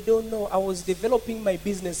 Lakini they don't know I was developing my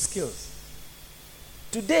business skills.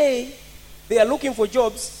 Today they are looking for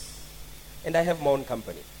jobs and I have my own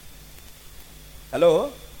company.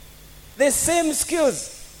 Hello? The same skills.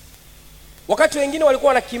 Wakati wengine walikuwa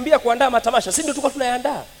wanakimbia kuandaa matamasha, sisi ndio tulikuwa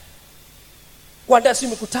tunayaandaa. Kuandaa si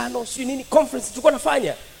mikutano, si nini, conference tulikuwa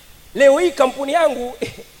nafanya. Leo hii kampuni yangu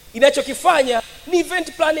inachokifanya ni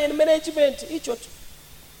event planning and management, hicho tu.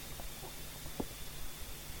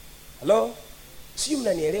 Hello? Sio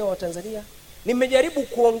mnanielewa wa Tanzania? Nimejaribu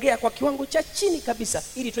kuongea kwa kiwango cha chini kabisa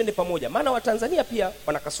ili twende pamoja. Maana wa Tanzania pia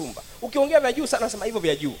wanakasumba. Ukiongea vya juu sana nasema hivyo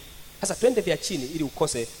vya juu. Sasa twende vya chini ili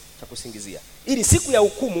ukose cha kusingizia. Ili siku ya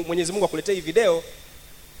hukumu Mwenyezi Mungu akuletee hii video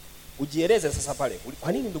ujieleze sasa pale.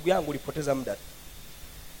 Kwa nini ndugu yangu ulipoteza muda?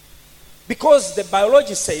 Because the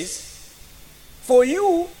biology says for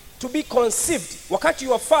you to be conceived, wakati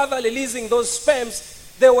your father releasing those sperms,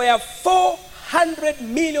 there were 400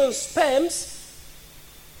 million sperms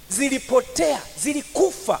zilipotea,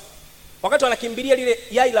 zilikufa wakati wanakimbilia lile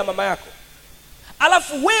yai la mama yako.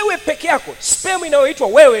 Alafu wewe peke yako, sperm inayoitwa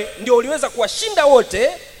wewe ndio uliweza kuwashinda wote,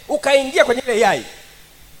 ukaingia kwenye ile yai.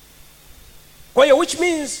 Kwa hiyo which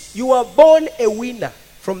means you are born a winner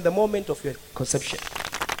from the moment of your conception.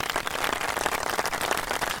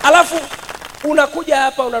 Alafu Unakuja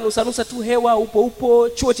hapa unanusanusa tu hewa, upo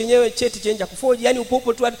chuo chenyewe cheti chenja kufoji, yani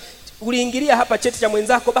upo tu, uliingilia hapa cheti cha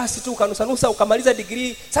mwenzako basi tu ukanusanusa ukamaliza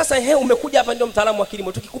degree. Sasa umekuja hapa ndio mtaalamu wa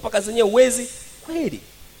kilimo, tukikupa kazi yenyewe uwezi kweli.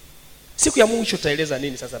 Siku ya mwisho utaeleza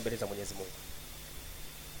nini sasa mbele za Mwenyezi Mungu?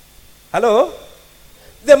 Hello?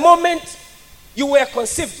 The moment you were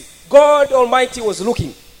conceived, God Almighty was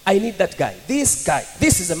looking. I need that guy.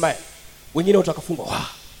 This is a man. Wengine utakafungwa. Wow.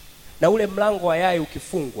 Na ule mlango wa yai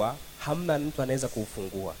ukifungwa, hamna mtu anaweza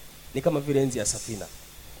kuufungua. Ni kama vile enzi ya safina.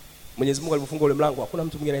 Mwenyezi Mungu alipofungua ule mlango, hakuna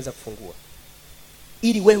mtu mwingine anaweza kufungua.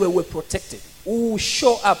 Ili wewe uwe protected,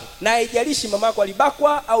 show up. Na haijalishi mamako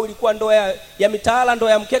alibakwa au ilikuwa ndoa ya mitaala,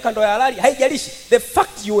 ndoa ya mkeka, ndoa ya halali, haijalishi. The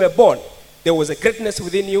fact you were born, there was a greatness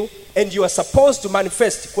within you and you are supposed to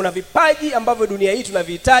manifest. Kuna vipaji ambavyo dunia hii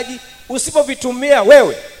tunavihitaji, usipovitumia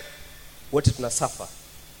wewe wote tunasuffer.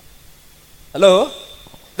 Hello?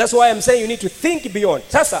 That's why I'm saying you need to think beyond.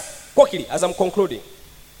 Sasa, quickly as I'm concluding.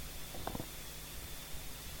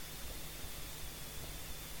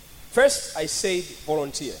 First I said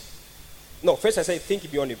volunteer. No, first I said think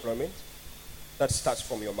beyond employment. That starts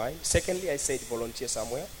from your mind. Secondly, I said volunteer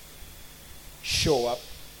somewhere. Show up.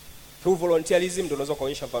 Through volunteerism ndio unaweza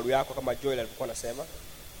kuonyesha value yako kama Joel alikuwa anasema.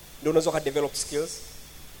 Ndio unaweza develop skills.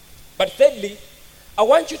 But thirdly, I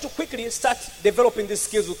want you to quickly start developing these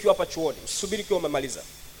skills ukiwa hapa chuoni. Usubiri ukiwa umemaliza.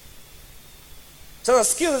 Sasa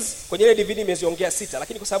skills kwenye ile DVD nimeziongea 6,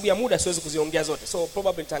 lakini kwa sababu ya muda siwezi kuziongea zote. So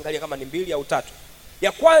probably nitaangalia kama ni 2 au 3.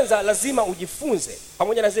 Ya kwanza lazima ujifunze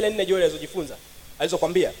pamoja na zile 4 Joel alizojifunza.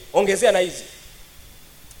 Alizokuambia, ongezea na hizi.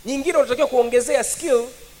 Nyingine unatakiwa kuongezea skill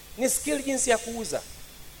ni skill jinsi ya kuuza.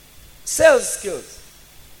 Sales skills.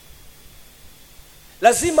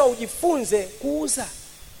 Lazima ujifunze kuuza.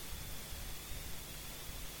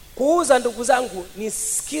 Kuuza ndugu zangu ni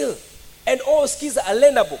skill. And all skills are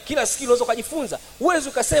learnable. Kila skill unaweza kujifunza. Huwezi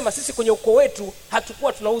ukasema sisi kwenye ukoo wetu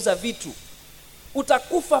hatakuwa tunauza vitu.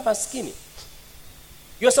 Utakufa maskini.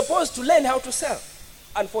 You are supposed to learn how to sell.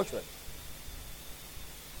 Unfortunately.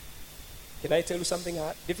 Can I tell you something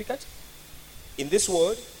difficult? In this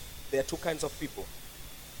world, there are 2 kinds of people.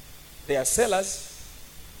 They are sellers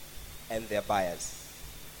and they are buyers.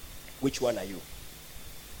 Which one are you?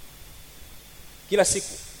 Kila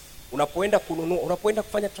siku unapoenda kununua, unapoenda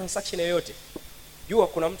kufanya transaction yoyote, jua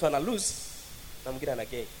kuna mtu ana lose na mwingine ana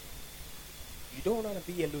gain. You don't want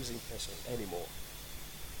to be a losing person anymore.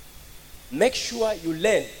 Make sure you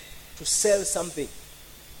learn to sell something.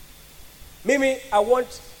 Mimi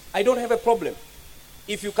I don't have a problem.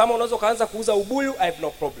 If you kama unaweza kaanza kuuza ubuyu, I have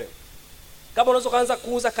no problem. Kama unaweza kaanza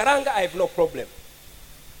kuuza karanga, I have no problem.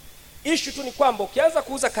 Issue tu ni kwamba ukianza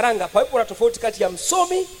kuuza karanga, papo na tofauti kati ya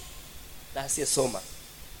msomi na asiyesoma.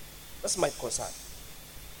 That's my concern.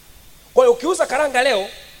 Kwa hiyo ukiuza karanga leo,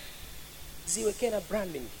 ziweke na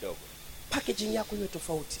branding kidogo. Packaging yako iwe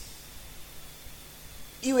tofauti.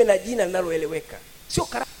 Iwe na jina linaloeleweka. Sio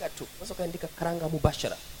karanga tu. Unaweza kaandika karanga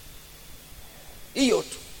mubashara. Hiyo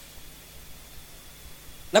tu.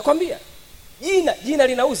 Nakwambia, jina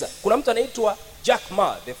linauza. Kuna mtu anaitwa Jack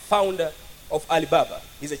Ma, the founder of Alibaba.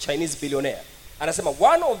 He's a Chinese billionaire. Anasema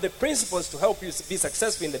one of the principles to help you be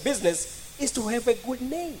successful in the business is to have a good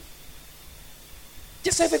name.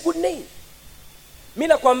 Just have a good name. Mimi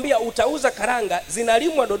nakwambia utauza karanga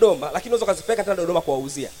zinalimwa Dodoma, lakini unaweza kuzipeleka tena Dodoma kwa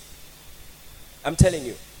wauzia. I'm telling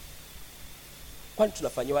you. Kwani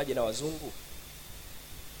tunafanywaje na wazungu?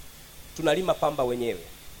 Tunalima pamba wenyewe,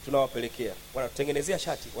 tunawapelekea, wanatutengenezea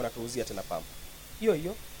shati, wanatuuzia tena pamba.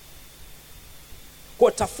 Hiyo.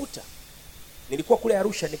 Kwa tafuta. Nilikuwa kule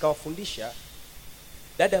Arusha nikawafundisha,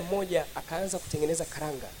 dada mmoja akaanza kutengeneza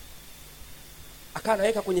karanga. Akawa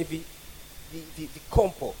anaweka kwenye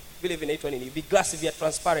vikompo, vile vinaitwa nini? Viglasi vya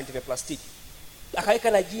transparent vya plastiki.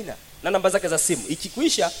 Akaweka na jina na namba zake za simu.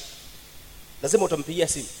 Ikikuisha lazima utampigia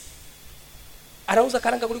simu. Anauza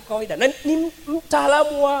karanga kuliko kawaida. Na ni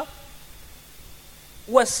mtaalamu wa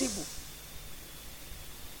wasibu.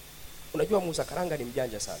 Unajua muuza karanga ni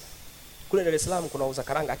mjanja sana. Kule Dar es Salaam kuna muuza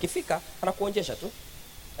karanga, akifika anakuonjesha tu.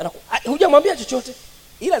 Hujamwambia chochote.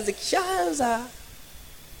 Ila zikishaanza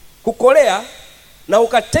kukolea na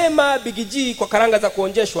ukatema bigiji kwa karanga za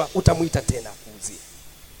kuonjeshwa, utamuita tena kuuzia.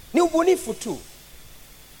 Ni ubunifu tu.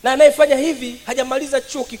 Na anayefanya hivi hajamaliza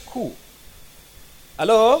chuo kikuu.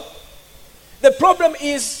 Hello? The problem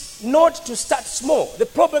is not to start small. The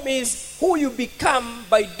problem is who you become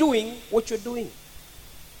by doing what you're doing.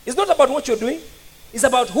 It's not about what you're doing. It's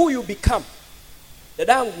about who you become.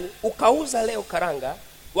 Dadangu, ukauza leo karanga,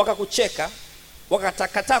 wakakucheka,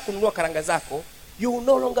 wakatakataa kununua karanga zako, you will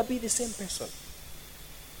no longer be the same person.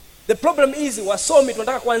 The problem is wasomi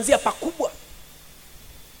tunataka kuanzia pakubwa.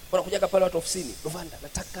 Wanakujaga pale watu ofisini, Luvanda,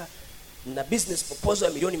 nataka na business proposal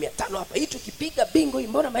ya milioni 500 hapa. Hii tukipiga bingo hii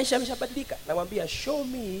mbona maisha yameshabadilika? Namwambia show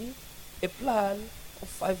me a plan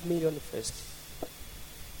of 5 million first.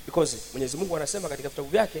 Because Mwenyezi Mungu anasema katika vitabu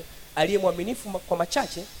vyake, aliye mwaminifu kwa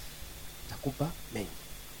machache atakupa mengi.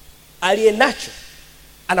 Aliye nacho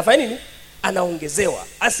anafanya nini? Anaongezewa.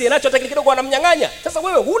 Asiye nacho hata kidogo anamnyang'anya. Sasa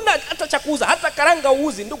wewe huna hata cha kuuza, hata karanga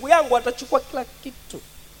uuzi, ndugu yangu atachukua kila kitu.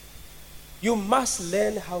 You must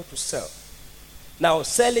learn how to sell. Now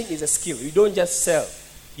selling is a skill. You don't just sell.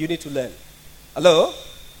 You need to learn. Hello?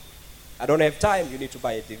 I don't have time. You need to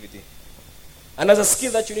buy a DVD. Another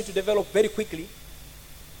skill that you need to develop very quickly.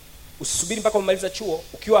 Usisubiri mpaka umaliza chuo,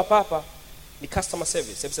 ukiwa hapa ni customer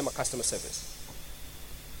service. Hebu sema customer service.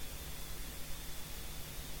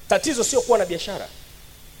 Tatizo sio kuwa na biashara.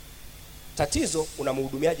 Tatizo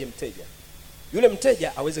unamhudumiaje mteja. Yule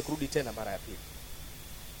mteja aweze kurudi tena mara ya pili.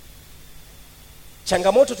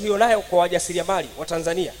 Changamoto tulionayo kwa wajasiriamali wa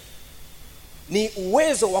Tanzania ni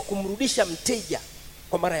uwezo wa kumrudisha mteja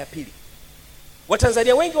kwa mara ya pili.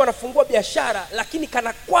 Watanzania wengi wanafungua biashara lakini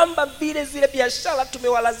kana kwamba vile zile biashara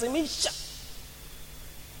tumewalazimisha.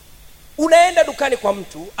 Unaenda dukani kwa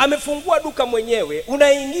mtu, amefungua duka mwenyewe,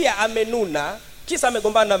 unaingia amenuna, kisa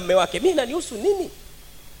amegombana na mume wake. Mimi nanihusu nini?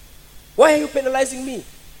 Why are you penalizing me?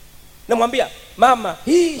 Namwambia, "Mama,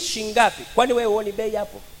 hii shingapi?" "Kwani wewe uone bei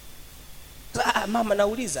hapo?" "Mama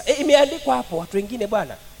nauliza." "Imeandikwa hapo." Watu wengine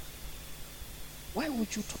bwana. Why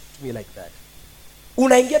would you talk to me like that?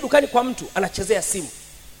 Unaingia dukani kwa mtu, anachezea simu.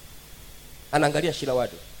 Anaangalia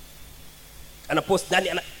Shilawadu. Anapost ndani,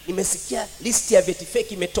 nimesikia list ya vyeti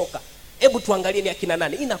fake imetoka. Hebu tuangalie ni akina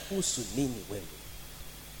nani. Inakuhusu nini wewe?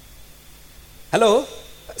 Hello?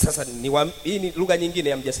 Sasa hii ni lugha nyingine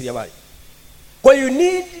ya mjasiriamali. Well, you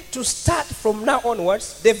need to start from now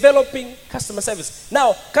onwards developing customer service.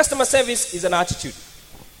 Now, customer service is an attitude.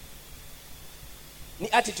 Ni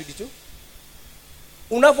attitude tu.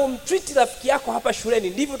 Unavomtreat rafiki yako hapa shuleni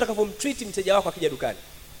ndivyo utakavomtreat mteja wako akija dukani.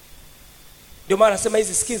 Ndio maana nasema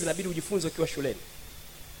hizi skills inabidi ujifunze ukiwa shuleni.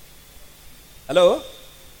 Hello?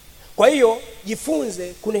 Kwa hiyo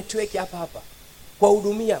jifunze kunetwork hapa.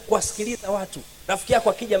 Kuwahudumia, kuwasikiliza watu. Rafiki yako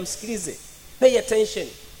akija msikilize. Pay attention.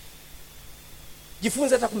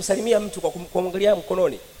 Jifunze hata kumsalimia mtu kwa kumwangalia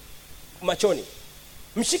mkononi, machoni.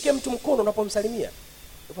 Mshike mtu mkono unapomsalimia.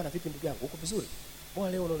 Bwana vipi ndugu yangu? Uko vizuri?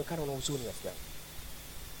 Mbona leo unaonekana una huzuni rafiki yangu?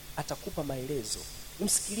 Atakupa maelezo.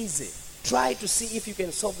 Msikilize. Try to see if you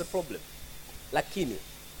can solve the problem. Lakini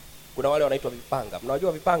kuna wale wanaitwa vipanga.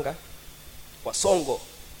 Mnawajua vipanga? Wasongo.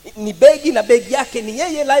 Ni begi na begi yake ni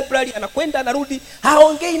yeye library, anakwenda anarudi,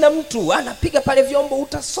 haongei na mtu, anapiga pale vyombo.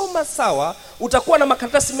 Utasoma sawa, utakuwa na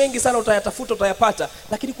makaratasi mengi sana, utayatafuta utayapata,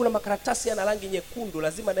 lakini kuna makaratasi yana rangi nyekundu,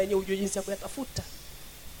 lazima na yenyewe ujue jinsi ya kuyatafuta.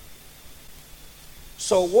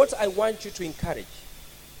 So what I want you to encourage,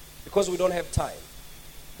 because we don't have time,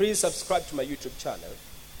 please subscribe to my YouTube channel.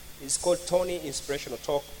 It's called Tony Inspirational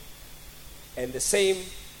Talk, and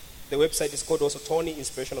the website is called also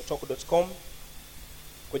TonyInspirationalTalk.com.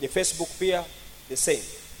 Kwenye Facebook pia the same.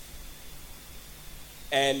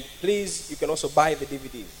 And please, you can also buy the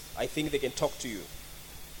DVDs. I think they can talk to you.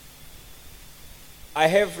 I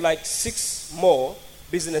have like 6 more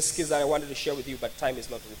business skills that I wanted to share with you, but time is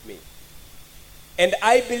not with me. And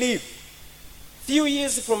I believe few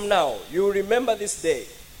years from now, you will remember this day.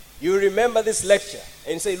 You will remember this lecture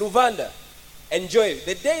and say, "Luvanda, enjoy it.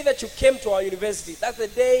 The day that you came to our university, that's the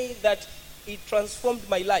day that it transformed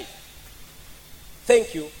my life."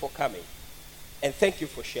 Thank you for coming, and thank you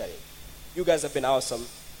for sharing. You guys have been awesome.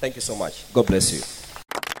 Thank you so much. God bless you.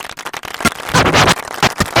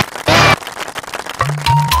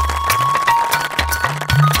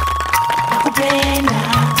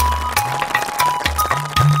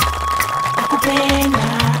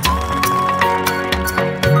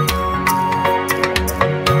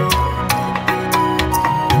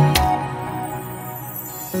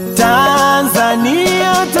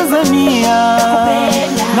 Tanzania,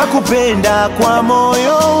 nakupenda kwa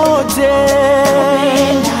moyo wote.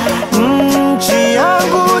 Nchi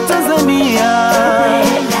yangu Tanzania,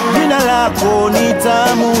 jina lako ni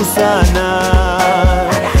tamu sana.